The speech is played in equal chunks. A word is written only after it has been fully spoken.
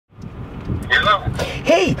Hello.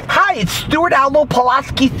 Hey, hi, it's Stuart Aldo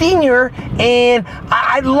Pulaski Sr. and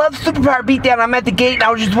I love Superpower Beatdown. I'm at the gate and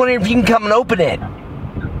I was just wondering if you can come and open it.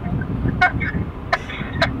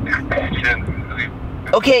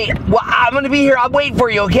 Okay, well, I'm gonna be here. I'm waiting for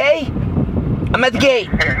you, okay? I'm at the gate.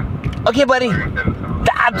 Okay, buddy.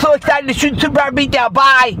 I'm so excited to shoot Superpower Beatdown.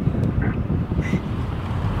 Bye.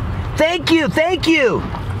 Thank you, thank you,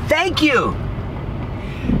 thank you.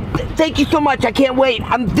 Thank you so much. I can't wait.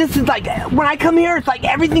 This is like, when I come here, it's like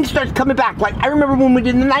everything starts coming back. Like, I remember when we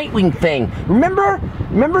did the Nightwing thing. Remember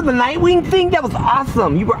the Nightwing thing? That was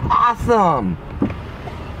awesome. You were awesome.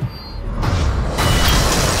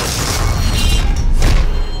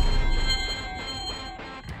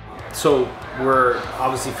 So we're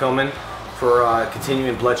obviously filming for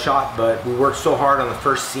continuing Bloodshot, but we worked so hard on the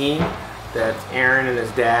first scene that Aaron and his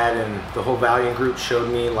dad and the whole Valiant group showed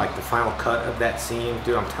me like the final cut of that scene.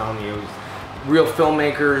 Dude, I'm telling you, real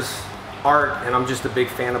filmmakers, art, and I'm just a big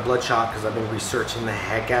fan of Bloodshot because I've been researching the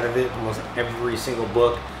heck out of it, almost every single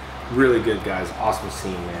book. Really good, guys. Awesome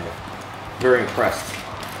scene, man. Very impressed.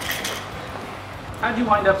 How'd you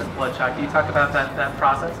wind up as Bloodshot? Can you talk about that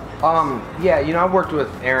process? Yeah, you know, I worked with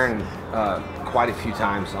Aaron quite a few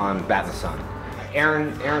times on Bat in the Sun.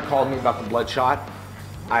 Aaron called me about the Bloodshot.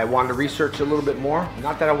 I wanted to research a little bit more.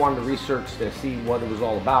 Not that I wanted to research to see what it was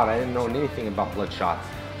all about. I didn't know anything about Bloodshot.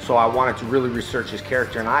 So I wanted to really research his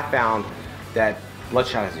character, and I found that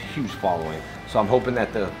Bloodshot has a huge following. So I'm hoping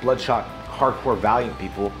that the Bloodshot hardcore Valiant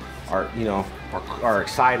people are, you know, are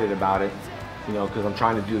excited about it, you know, because I'm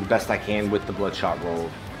trying to do the best I can with the Bloodshot role.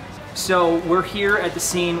 So we're here at the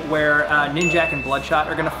scene where Ninjak and Bloodshot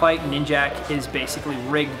are gonna fight. Ninjak is basically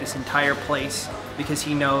rigged this entire place because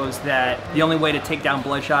he knows that the only way to take down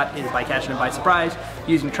Bloodshot is by catching him by surprise,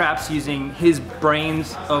 using traps, using his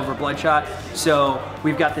brains over Bloodshot. So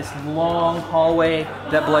we've got this long hallway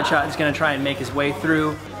that Bloodshot is gonna try and make his way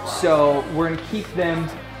through. So we're gonna keep them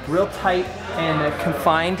real tight and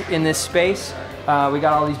confined in this space. We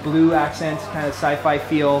got all these blue accents, kind of sci-fi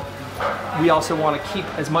feel. We also want to keep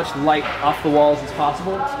as much light off the walls as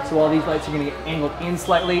possible. So all these lights are going to get angled in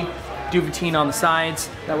slightly. Duvetine on the sides.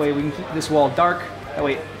 That way we can keep this wall dark. That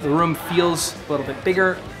way the room feels a little bit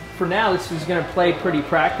bigger. For now, this is going to play pretty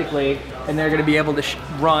practically, and they're going to be able to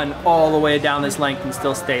run all the way down this length and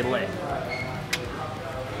still stay lit.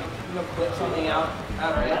 Clip something out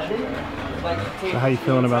So how you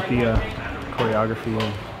feeling about the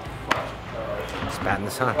choreography? It's Bat in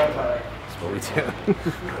the Sun. That's what we do.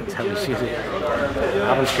 That's how we shoot it.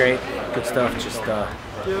 Album's great. Good stuff. Just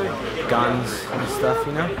guns and stuff,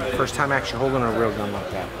 you know? First time actually holding a real gun like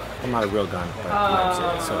that. I'm not a real gun, but that's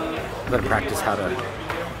it. So I'm gonna practice how to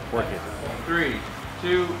work it. 3,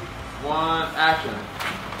 2, 1, action.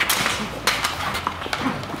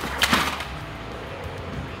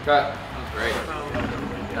 Cut. That's great.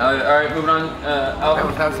 All right, moving on.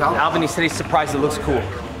 Alvin. Alvin, he said he's surprised it looks cool.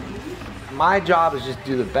 My job is just to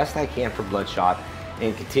do the best I can for Bloodshot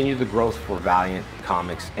and continue the growth for Valiant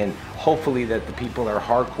Comics, and hopefully that the people that are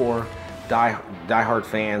hardcore, die-hard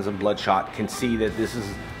fans of Bloodshot can see that this is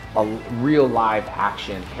a real live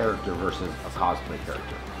action character versus a cosplay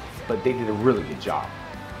character. But they did a really good job.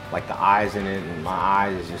 Like the eyes in it, and my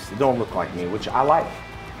eyes just don't look like me, which I like.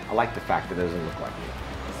 I like the fact that it doesn't look like me.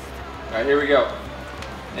 All right, here we go.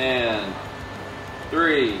 And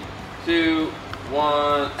 3, 2,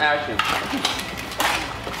 1, action.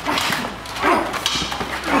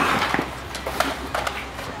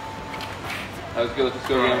 That was good. Let's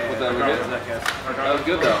go again with that. That was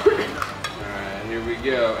good though. Alright, here we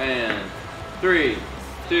go. And 3,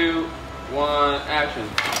 2, 1, action.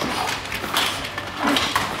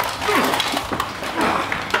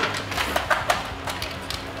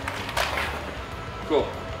 Cool.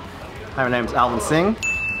 Hi, my name is Alvin Singh.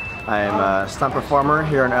 I am a stunt performer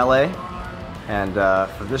here in LA. And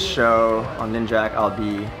for this show on Ninjak, I'll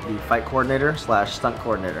be the fight coordinator / stunt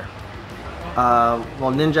coordinator.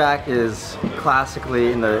 Well, Ninjak is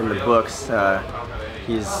classically in the books.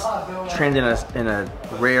 He's trained in a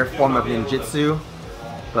rare form of ninjutsu,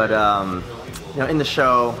 but you know, in the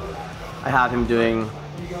show, I have him doing,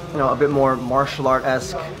 you know, a bit more martial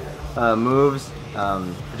art-esque moves.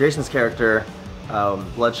 Jason's character,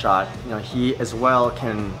 Bloodshot, you know, he as well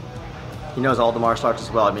he knows all the martial arts as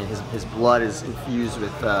well. I mean, his blood is infused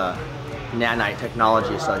with nanite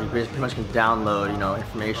technology, so he pretty much can download, you know,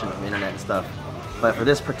 information from the internet and stuff. But for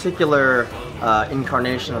this particular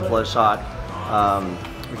incarnation of Bloodshot,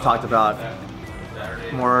 we talked about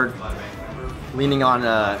more leaning on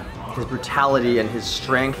his brutality and his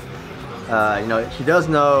strength. You know, he does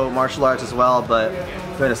know martial arts as well, but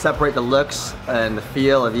going to separate the looks and the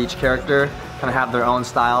feel of each character, kind of have their own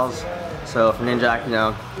styles. So for Ninjak, you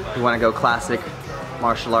know, you want to go classic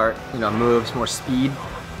martial art, you know, moves, more speed,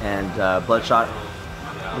 and Bloodshot,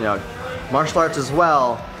 you know, martial arts as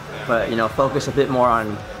well, but you know, focus a bit more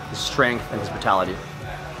on his strength and his brutality.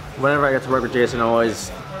 Whenever I get to work with Jason, I'm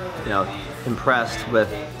always, you know, impressed with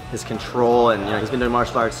his control, and you know, he's been doing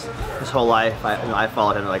martial arts his whole life. I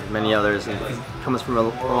followed him like many others, and he comes from a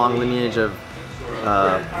long lineage of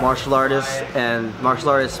martial artists, and martial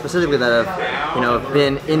artists specifically that have, you know,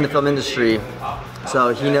 been in the film industry.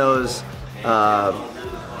 So he knows a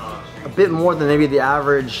bit more than maybe the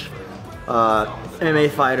average MMA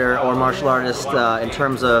fighter or martial artist in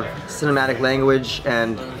terms of cinematic language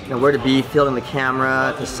and, you know, where to be fielding the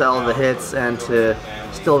camera to sell the hits and to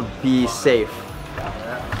still be safe.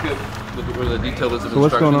 Good. Look at where the detail is. So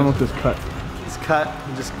what's going on with this cut? This cut,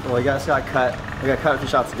 well, he just got cut. We got cut a few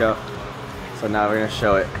shots ago. So now we're gonna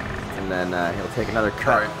show it, and then he'll take another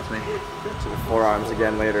cut to the forearms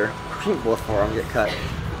again later. Both forearms get cut.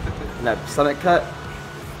 And that stomach cut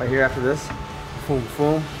right here after this, boom,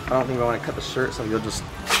 boom. I don't think we want to cut the shirt, so you'll just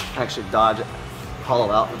actually dodge it, hollow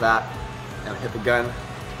out with that, and hit the gun,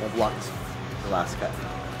 and block the last cut.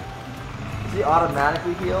 Does he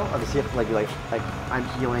automatically heal, or does he have to like I'm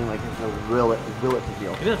healing, like there's no will it to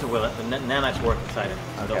heal? He doesn't have to will it. The nanites work inside it.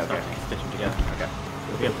 Okay, They'll okay. stitch them together. Okay.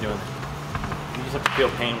 What do you have to do? You just have to feel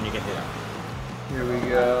pain when you get hit. Here we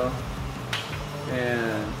go.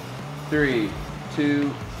 And 3, 2,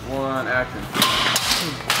 1, action.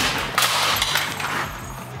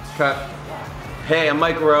 Cut. Hey, I'm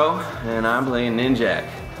Mike Rowe, and I'm playing Ninjak.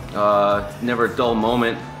 Never a dull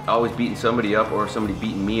moment, always beating somebody up or somebody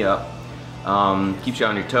beating me up. Keeps you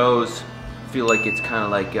on your toes. Feel like it's kind of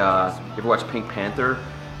like, you ever watch Pink Panther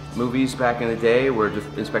movies back in the day where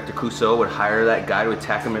Inspector Clouseau would hire that guy to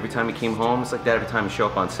attack him every time he came home? It's like that every time you show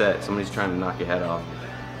up on set. Somebody's trying to knock your head off.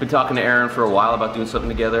 Been talking to Aaron for a while about doing something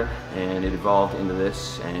together, and it evolved into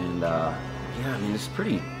this, and yeah, I mean, it's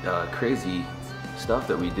pretty crazy stuff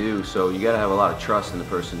that we do, so you gotta have a lot of trust in the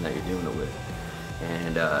person that you're doing it with.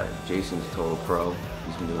 And Jason's a total pro.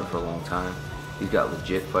 He's been doing it for a long time. He's got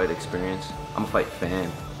legit fight experience. I'm a fight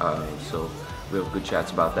fan, so we have good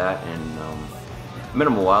chats about that. And I met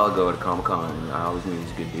him a while ago at a Comic-Con, and I always knew he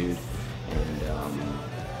was a good dude. And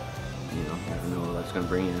you know, never know what that's gonna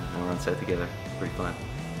bring you. And we're on set together. It's pretty fun.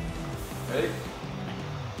 Ready?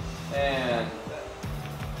 And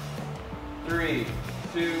 3,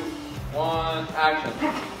 2, 1, action.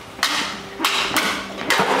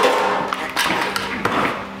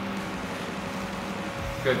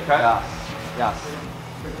 Good cut. Yes.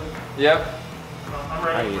 Yep.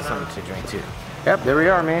 I need something to drink too. Yep, there we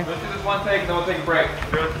are, man. Let's do this one take, then we'll take a break.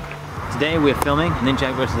 Today we're filming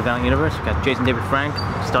Ninjak versus the Valiant Universe. We've got Jason David Frank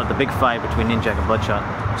to start the big fight between Ninjak and Bloodshot.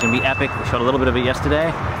 It's gonna be epic. We shot a little bit of it yesterday.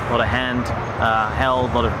 A lot of hand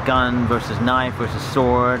held, a lot of gun versus knife versus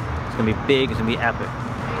sword. It's gonna be big, it's gonna be epic.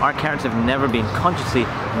 Our characters have never been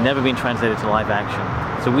translated to live action.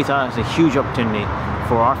 So we thought it was a huge opportunity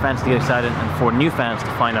for our fans to get excited and for new fans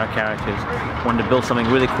to find our characters. Wanted to build something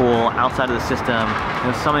really cool outside of the system,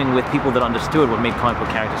 and something with people that understood what made comic book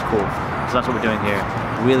characters cool. So that's what we're doing here.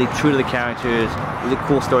 Really true to the characters, really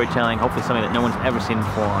cool storytelling, hopefully something that no one's ever seen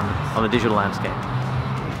before on the digital landscape.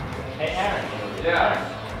 Hey, Aaron. Yeah.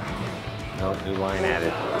 No, new line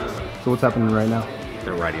added. So what's happening right now?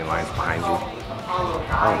 They're writing lines behind you. Oh.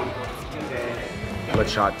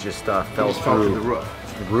 Bloodshot just fell through the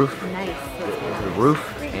roof. Nice. The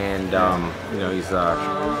roof, and you know, he's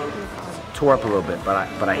tore up a little bit,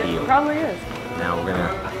 but I healed. Probably is. Now we're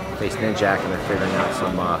gonna face Ninjak, and they're figuring out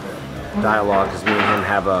some dialogue, because me and him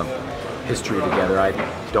have a history together. I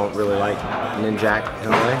don't really like Ninjak in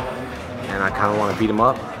a way, and I kind of want to beat him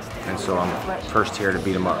up, and so I'm first here to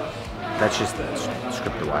beat him up. That's just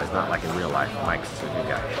scripted-wise, not like in real life. Mike's a good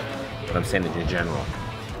guy, but I'm saying it in general.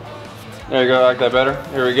 There you go, I like that better.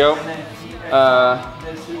 Here we go.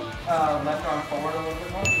 Left arm forward a little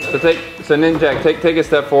bit more. So Ninjak, take a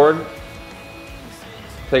step forward.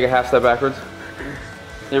 Take a half step backwards.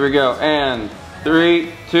 Here we go. And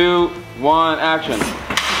 3, 2, 1, action.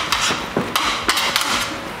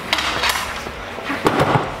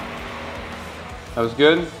 That was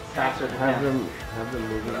good.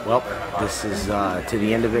 Well, this is to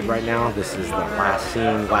the end of it right now. This is the last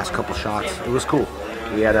scene, last couple shots. It was cool.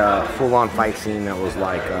 We had a full-on fight scene that was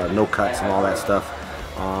like no cuts and all that stuff.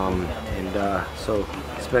 So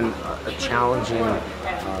it's been a challenging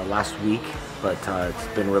last week, but it's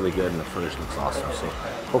been really good, and the footage looks awesome. So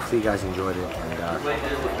hopefully you guys enjoyed it. And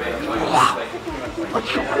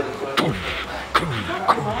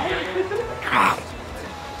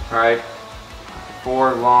all right.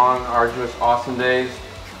 4 long, arduous, awesome days.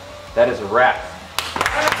 That is a wrap.